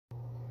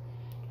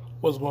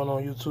What's going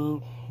on,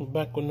 YouTube? I'm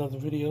back with another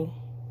video.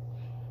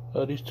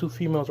 These two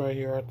females right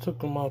here, I took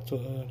them out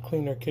to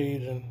clean their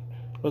cage and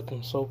let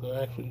them soak.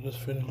 I actually just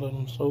finished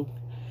letting them soak.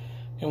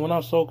 And when I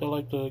soak, I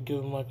like to give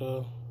them like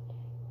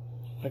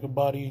a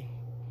body,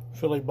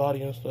 fillet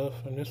body and stuff.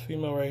 And this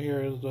female right here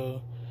is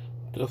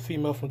the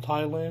female from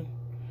Thailand.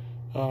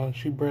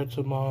 She bred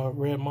to my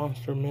red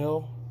monster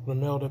male, the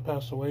male that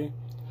passed away.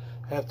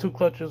 I have 2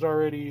 clutches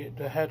already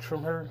that hatched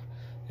from her,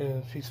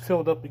 and she's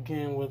filled up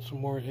again with some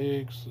more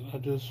eggs.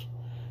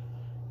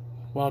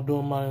 While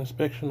doing my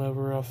inspection of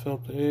her, I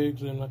felt the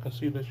eggs, and I can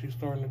see that she's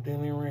starting to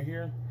den in right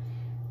here.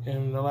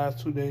 And the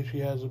last 2 days she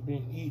hasn't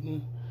been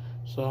eaten,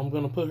 so I'm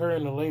gonna put her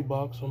in the lay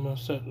box. I'm gonna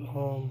set.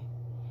 I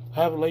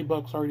have a lay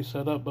box already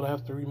set up, but I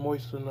have to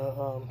re-moisten the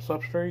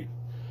substrate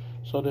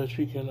so that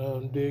she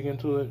can dig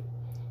into it.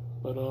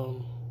 But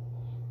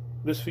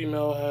this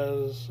female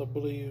has, I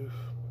believe,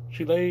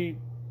 she laid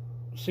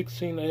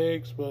 16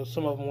 eggs, but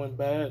some of them went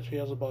bad. She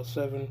has about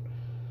seven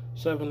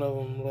of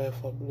them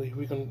left, I believe.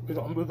 We're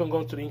gonna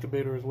go to the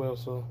incubator as well,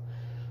 so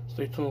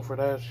stay tuned for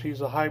that.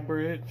 She's a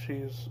hybrid.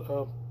 She's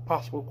a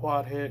possible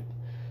quad head,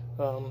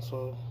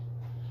 so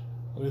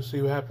we'll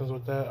see what happens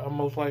with that. I'm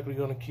most likely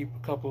gonna keep a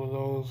couple of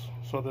those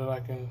so that I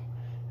can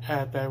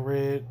add that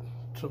red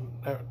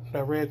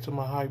to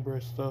my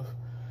hybrid stuff.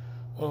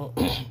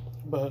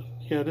 But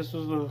yeah, this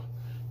is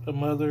the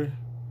mother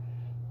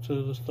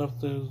to the stuff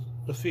that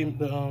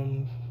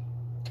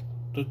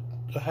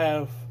the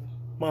half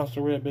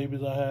monster red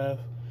babies I have.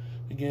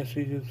 Again,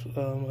 she's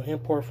an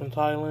import from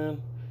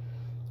Thailand.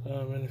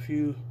 And if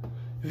you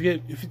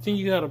think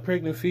you got a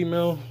pregnant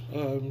female,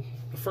 the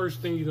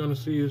first thing you're gonna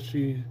see is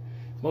she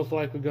most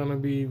likely gonna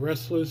be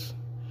restless,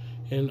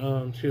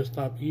 and she'll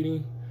stop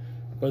eating.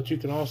 But you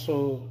can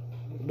also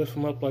lift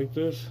them up like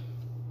this,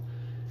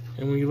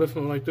 and when you lift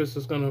them like this,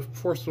 it's gonna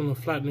force them to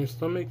flatten their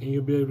stomach, and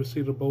you'll be able to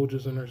see the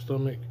bulges in her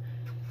stomach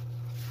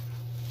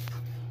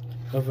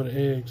of the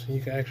eggs, and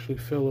you can actually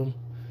feel them.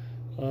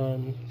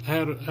 I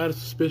had a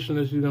suspicion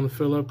that she's gonna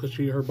fill up because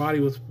her body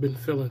was been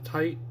feeling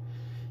tight,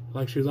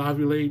 like she was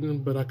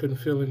ovulating, but I couldn't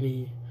feel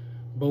any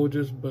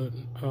bulges. But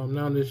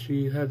now that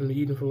she hasn't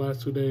eaten for the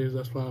last 2 days,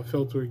 that's why I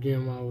felt her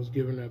again while I was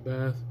giving that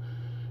bath.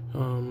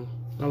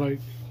 I like,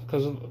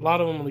 because a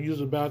lot of them use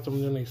the bathroom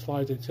and then they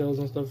slide their tails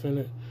and stuff in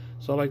it.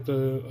 So I like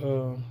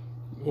to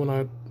when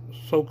I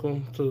soak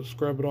them, to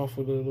scrub it off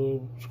with a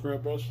little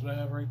scrub brush that I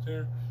have right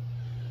there,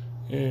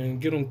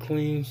 and get them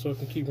clean so I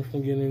can keep them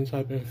from getting any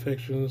type of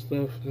infection and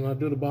stuff. And I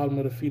do the bottom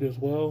of the feet as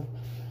well.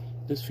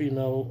 This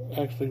female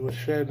actually was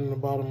shedding the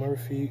bottom of her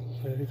feet,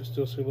 and you can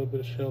still see a little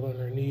bit of shell on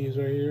her knees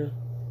right here,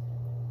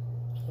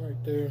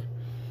 right there.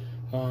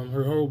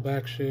 Her whole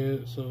back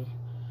shed. So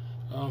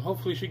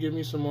hopefully she give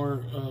me some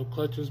more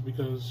clutches,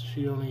 because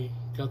she only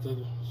got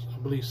I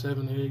believe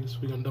 7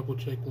 eggs. We're gonna double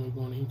check when we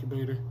go in the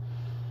incubator.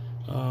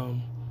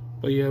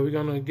 But yeah, we're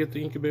gonna get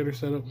the incubator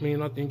set up.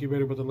 Not the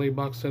incubator, but the lay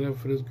box set up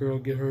for this girl.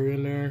 Get her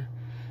in there,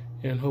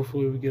 and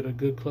hopefully we get a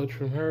good clutch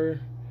from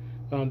her.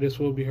 This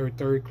will be her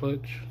 3rd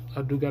clutch.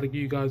 I do got to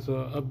give you guys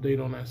an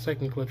update on that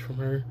 2nd clutch from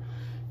her,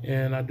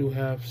 and I do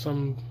have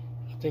I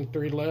think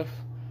 3 left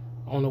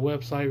on the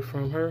website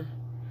from her,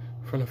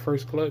 from the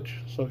 1st clutch.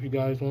 So if you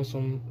guys want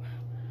some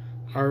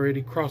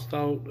already crossed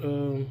out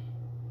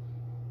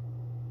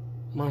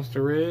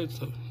monster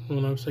reds,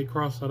 when I say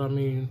crossed out, I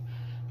mean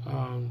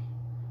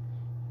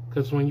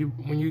because when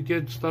you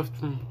get stuff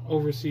from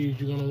overseas,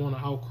 you're gonna want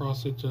to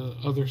outcross it to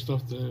other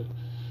stuff that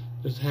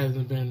just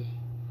hasn't been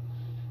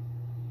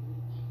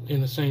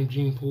in the same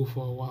gene pool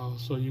for a while.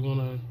 So you want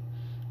to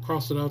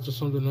cross it out to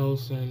something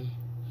else, and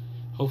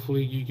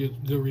hopefully you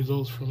get good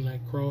results from that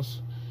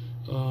cross.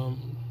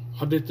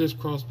 I did this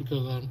cross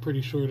because I'm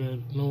pretty sure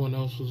that no one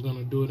else was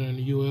gonna do it in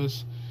the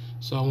U.S.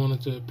 So I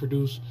wanted to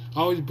produce. I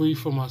always breed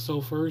for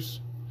myself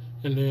first,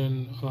 and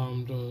then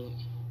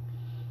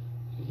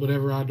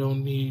whatever I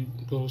don't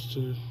need goes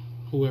to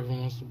whoever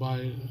wants to buy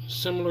it.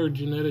 Similar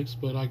genetics,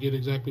 but I get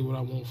exactly what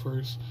I want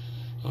first.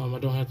 I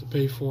don't have to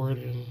pay for it,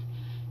 and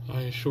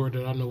I ensure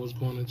that I know what's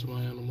going into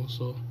my animal.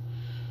 So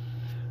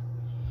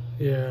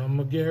yeah, I'm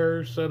gonna get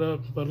her set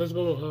up, but let's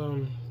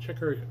go check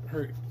her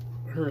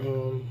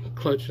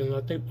clutch, and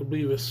I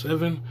believe it's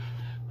 7.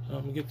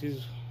 Get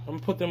these. I'm gonna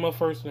put them up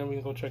first, and then we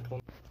can go check them.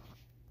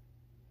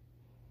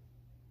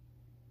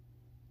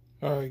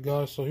 All right,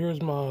 guys. So here's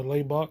my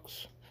lay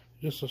box.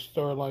 Just a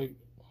Starlight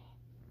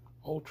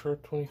Ultra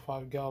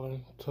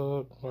 25-gallon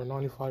tub, or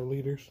 95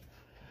 liters.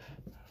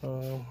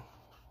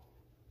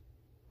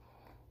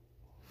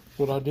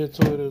 What I did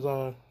to it is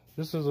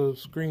this is a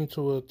screen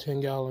to a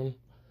 10-gallon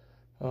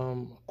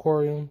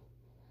aquarium.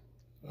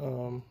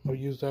 I'll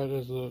use that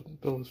as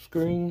the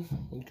screen.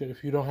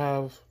 If you don't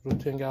have the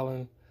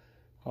 10-gallon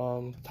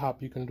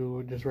top, you can do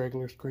a just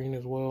regular screen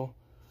as well.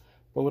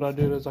 But what I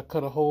did is I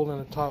cut a hole in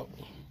the top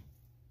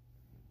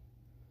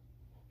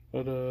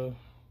of the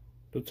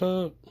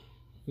tub,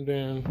 and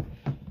then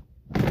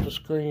put the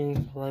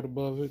screen right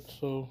above it.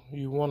 So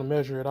you want to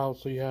measure it out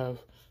so you have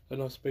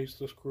enough space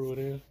to screw it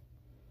in.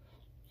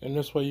 And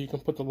this way you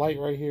can put the light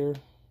right here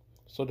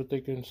so that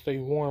they can stay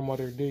warm while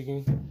they're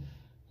digging.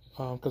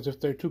 because if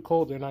they're too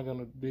cold, they're not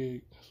gonna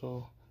dig.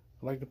 So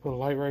I like to put a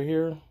light right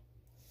here.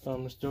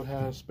 It still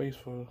has space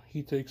for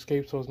heat to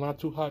escape, so it's not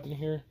too hot in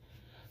here.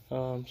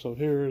 So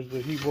here's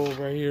the heat bulb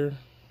right here.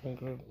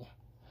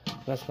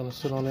 That's gonna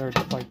sit on there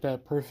just like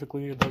that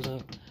perfectly. It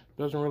doesn't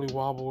really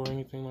wobble or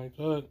anything like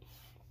that.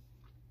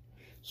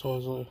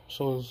 So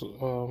it's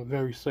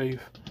very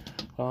safe.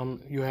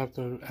 You have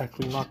to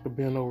actually knock the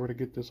bin over to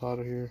get this out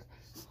of here,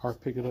 or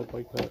pick it up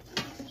like that.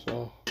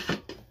 So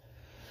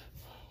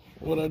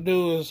what I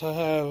do is I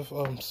have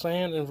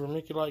sand and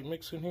vermiculite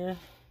mix in here,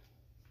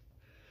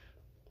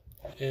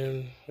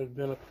 and it's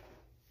been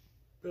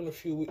a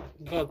few weeks,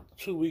 about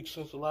 2 weeks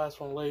since the last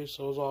one laid,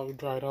 so it's all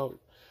dried out.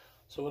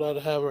 So what I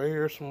have right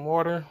here is some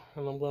water,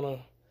 and I'm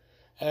gonna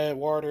add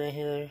water in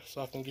here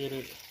so I can get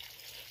it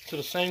to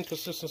the same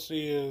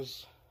consistency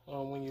as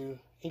when you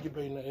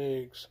incubating the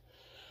eggs.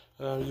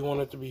 You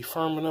want it to be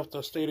firm enough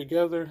to stay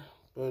together,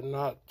 but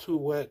not too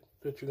wet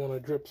that you're gonna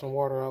drip some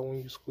water out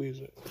when you squeeze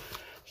it.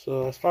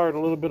 So I started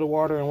a little bit of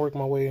water and worked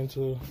my way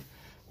into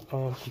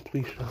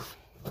completion.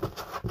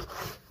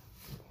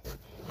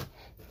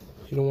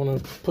 You don't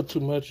want to put too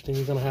much, then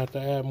you're gonna have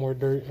to add more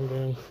dirt, and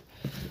then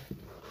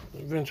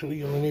eventually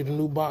you're gonna need a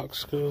new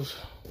box because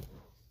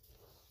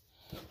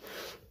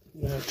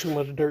you have too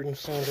much dirt and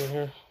sand in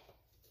here.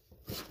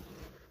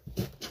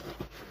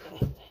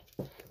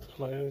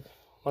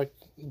 Like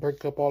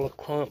break up all the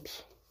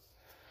clumps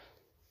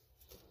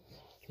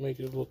to make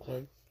it look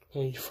like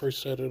when you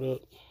first set it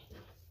up.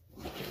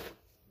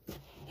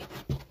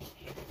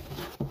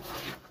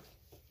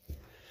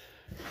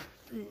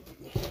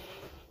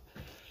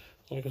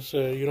 Like I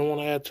said, you don't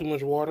want to add too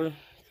much water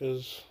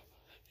because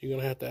you're going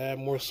to have to add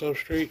more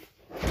substrate.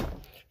 And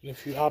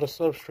if you're out of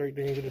substrate,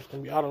 then you're just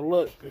going to be out of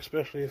luck,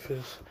 especially if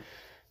it's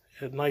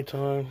at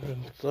nighttime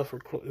and stuff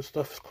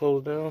is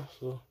closed down.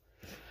 So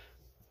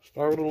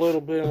start with a little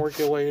bit and work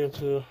your way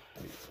into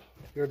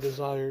your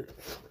desired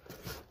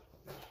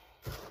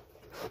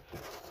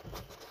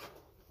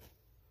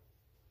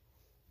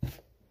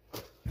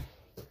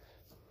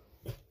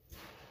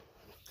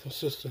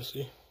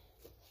consistency.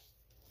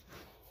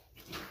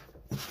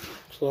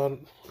 So I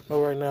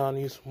know right now I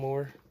need some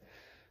more.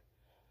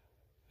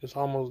 It's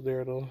almost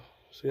there though.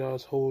 See how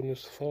it's holding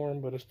its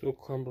form, but it's still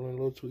crumbling a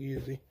little too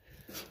easy.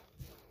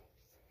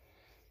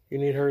 You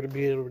need her to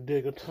be able to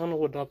dig a tunnel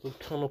without the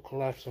tunnel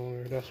collapsing on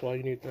her. That's why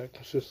you need that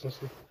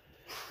consistency.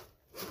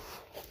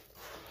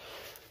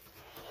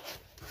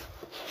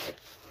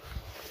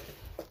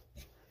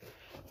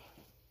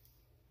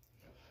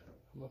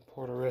 I'm gonna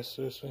pour the rest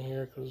of this in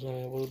here because there's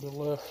only a little bit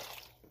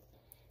left.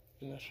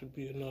 And that should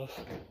be enough.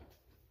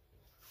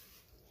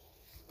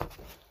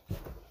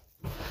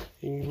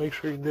 And you make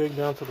sure you dig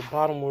down to the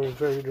bottom where it's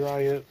very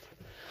dry yet,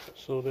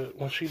 so that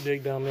when she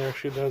dig down there,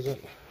 she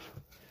doesn't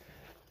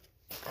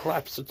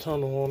collapse the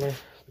tunnel on her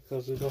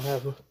because it don't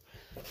have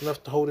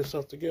enough to hold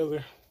itself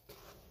together.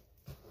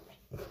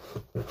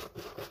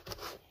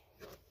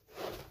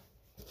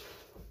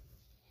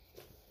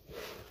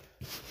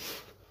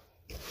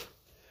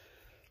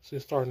 See,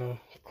 it's starting to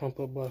clump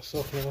up by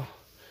itself now.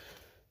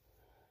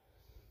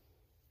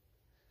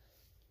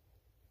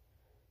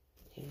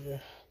 Yeah.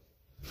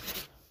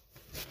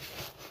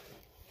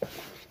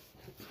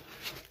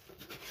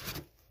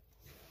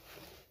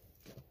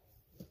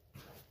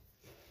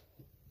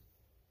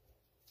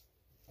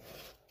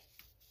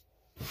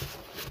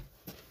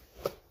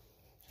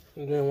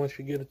 And then once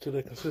you get it to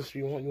the consistency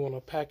you want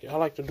to pack it. I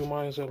like to do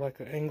mine at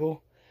like an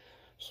angle.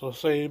 So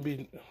say it'd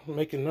be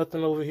making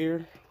nothing over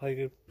here, like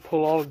it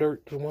pull all the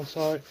dirt to one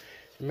side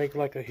and make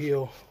like a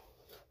hill.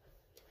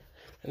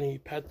 And then you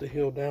pat the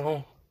hill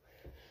down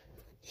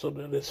so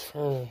that it's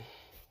firm.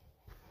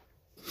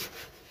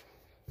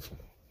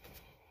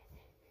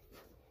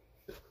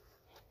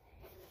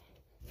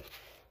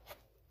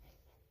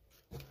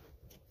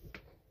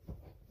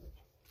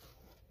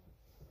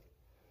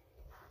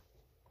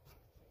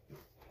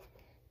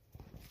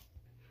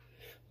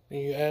 Then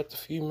you add the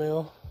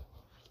female.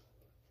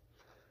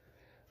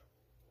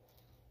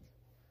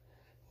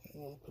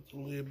 I'm gonna put the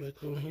lid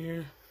back on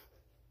here.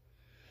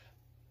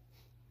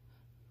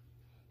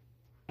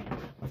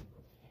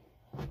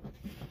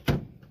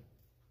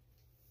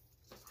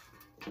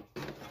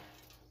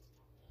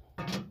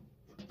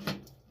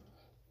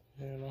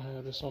 And I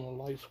have this on the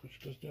light switch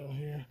just down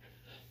here.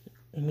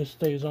 And this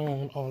stays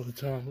on all the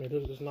time. It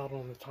is not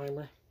on the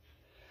timer.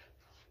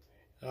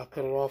 I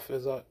cut it off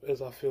as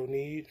I feel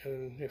need,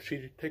 and if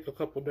she take a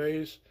couple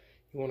days,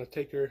 you want to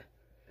take her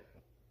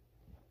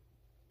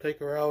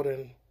out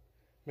and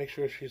make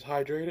sure she's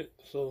hydrated.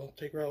 So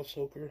take her out,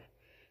 soak her,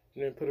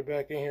 and then put her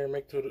back in here and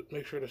make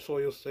sure the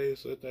soil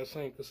stays at that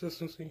same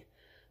consistency,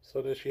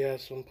 so that she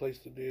has some place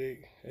to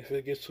dig. If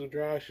it gets too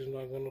dry, she's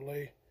not gonna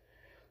lay,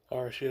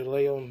 or she'll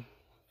lay on,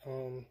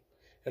 and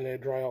they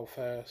dry out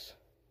fast.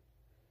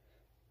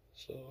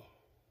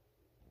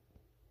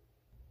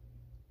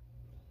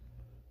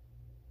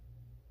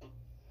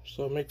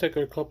 So it may take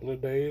her a couple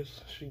of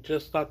days. She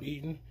just stopped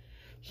eating.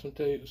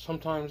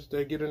 Sometimes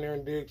they get in there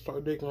and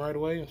start digging right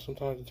away, and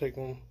sometimes it takes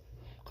them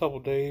a couple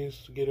of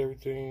days to get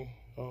everything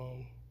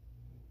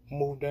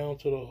move down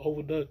to the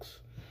oviducts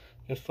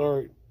and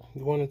start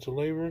going into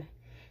labor.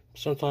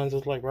 Sometimes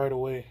it's like right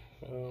away.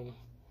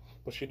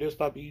 But she did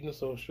stop eating,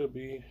 so it should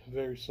be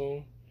very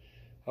soon.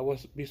 I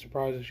wouldn't be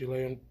surprised if she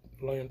laying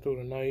through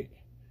the night.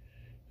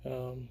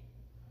 But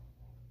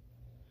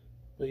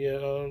yeah,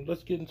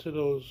 let's get into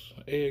those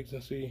eggs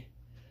and see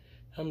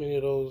how many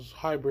of those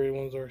hybrid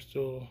ones are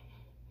still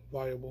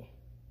viable.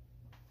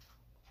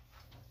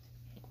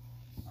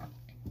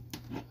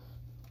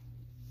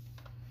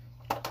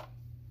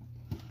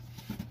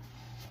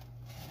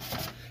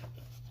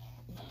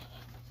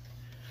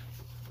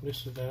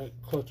 This is that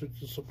clutch with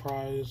the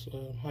surprise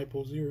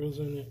hypo zeros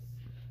in it.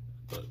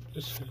 But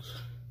this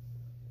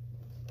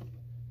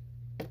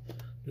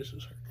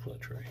is her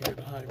clutch right here,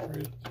 the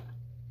hybrid.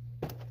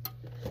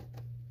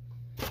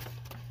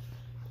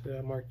 Yeah,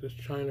 I marked this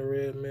China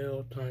red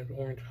male times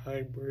orange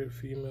hybrid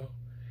female,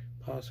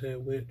 pos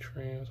head with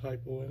trans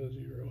hypo and a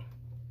 0.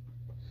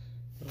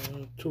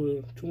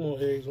 Two more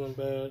eggs went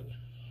bad.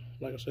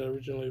 Like I said,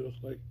 originally it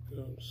was like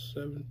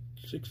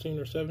 16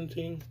 or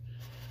 17.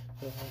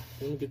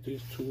 Let me get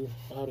these two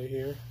out of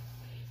here.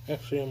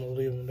 Actually, I'm gonna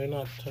leave them. They're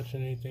not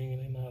touching anything,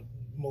 and they're not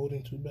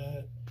molding too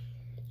bad,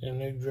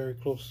 and they're very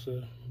close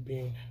to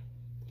being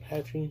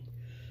hatching.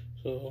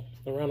 So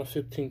around the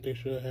 15th they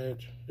should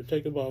hatch. It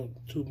takes about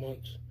 2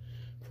 months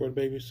for the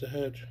babies to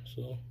hatch.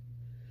 So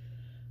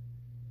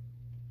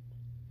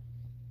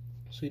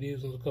see,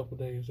 these was a couple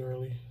days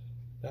early.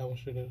 That one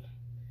should have.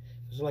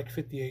 It's like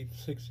 58,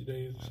 60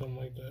 days or something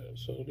like that.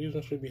 So these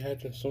ones should be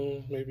hatching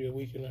soon, maybe a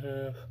week and a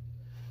half.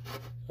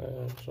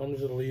 So I'm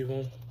just gonna leave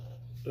them.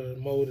 The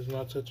mold is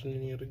not touching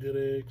any of the good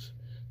eggs.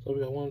 So we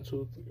got 1,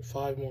 2, 3,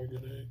 5 more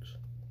good eggs.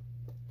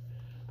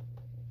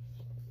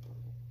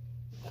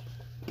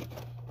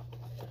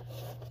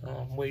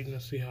 I'm waiting to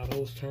see how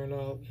those turn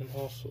out, and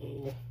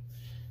also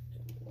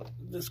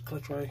this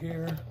clutch right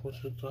here,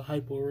 which is the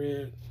hypo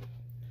red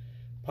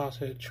pos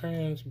head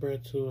trans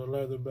bred to a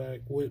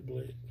leatherback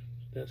whiplet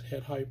that's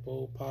head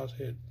hypo, pos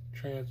head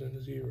trans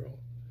and 0.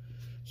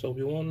 So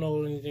we won't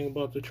know anything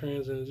about the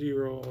trans and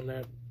 0 on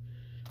that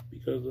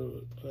because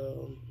the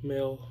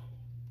male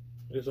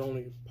is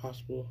only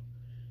possible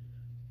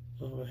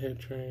head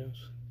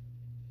trans,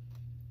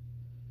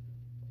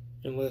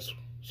 unless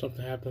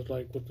something happens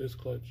like with this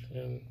clutch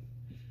and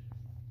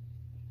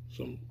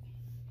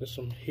there's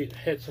some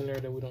heads in there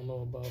that we don't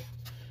know about.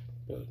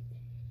 But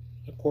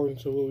according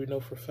to what we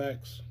know for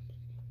facts,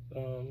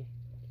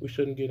 we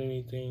shouldn't get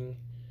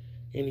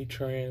any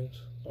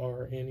trans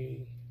or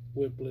any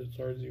whiplets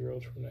or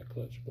 0s from that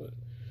clutch, but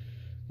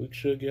we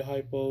should get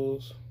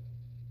hypos,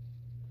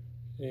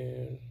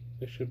 and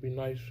they should be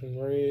nice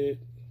and red.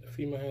 The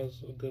female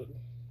has a good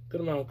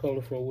amount of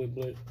color for a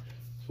whiplet.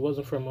 It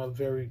wasn't from a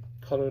very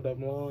colored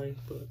up line,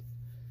 but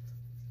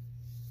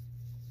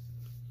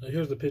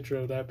here's the picture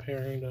of that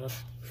pairing.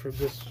 For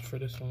this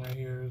one right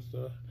here is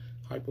the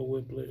hypo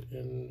whiplet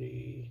and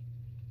the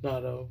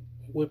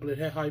whiplet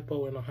head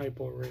hypo and a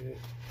hypo red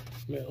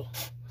male.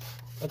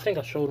 I think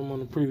I showed them on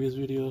the previous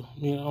video,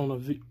 on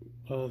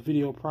a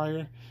video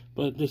prior,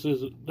 but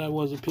that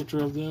was a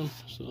picture of them.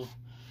 So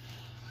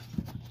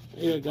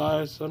yeah,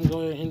 guys, I'm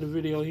going to end the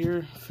video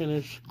here.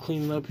 Finish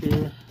cleaning up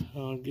here,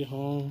 get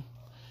home,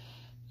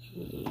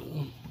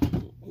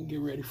 get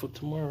ready for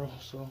tomorrow.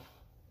 So,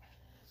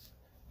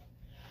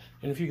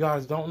 and if you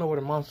guys don't know what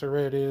a monster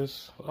red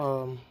is,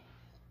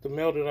 the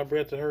male that I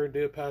bred to her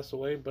did pass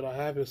away, but I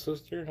have his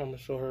sister. I'm gonna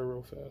show her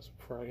real fast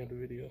before I end the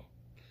video.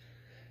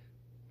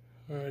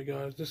 Alright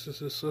guys, this is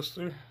his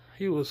sister.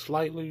 He was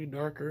slightly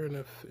darker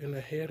in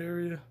the head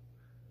area,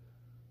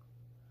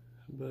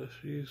 but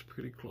she's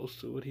pretty close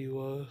to what he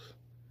was.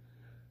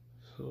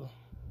 So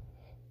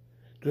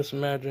just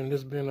imagine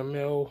this being a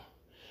male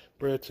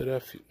bred to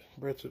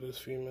this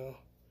female.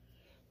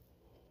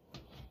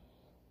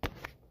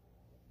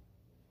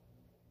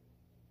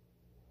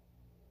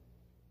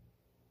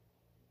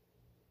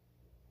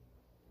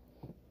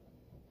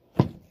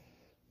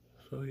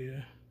 So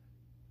yeah.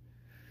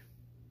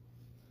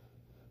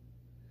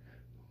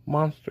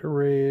 Monster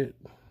red,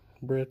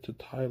 bred to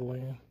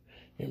Thailand,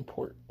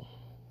 import.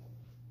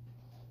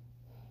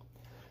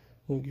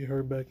 We'll get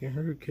her back in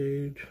her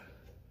cage.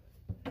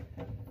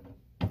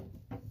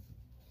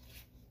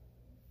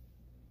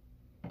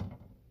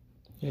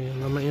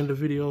 And I'm gonna end the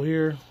video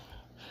here.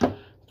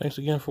 Thanks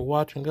again for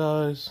watching,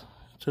 guys.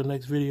 Until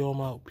next video,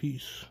 I'm out.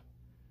 Peace.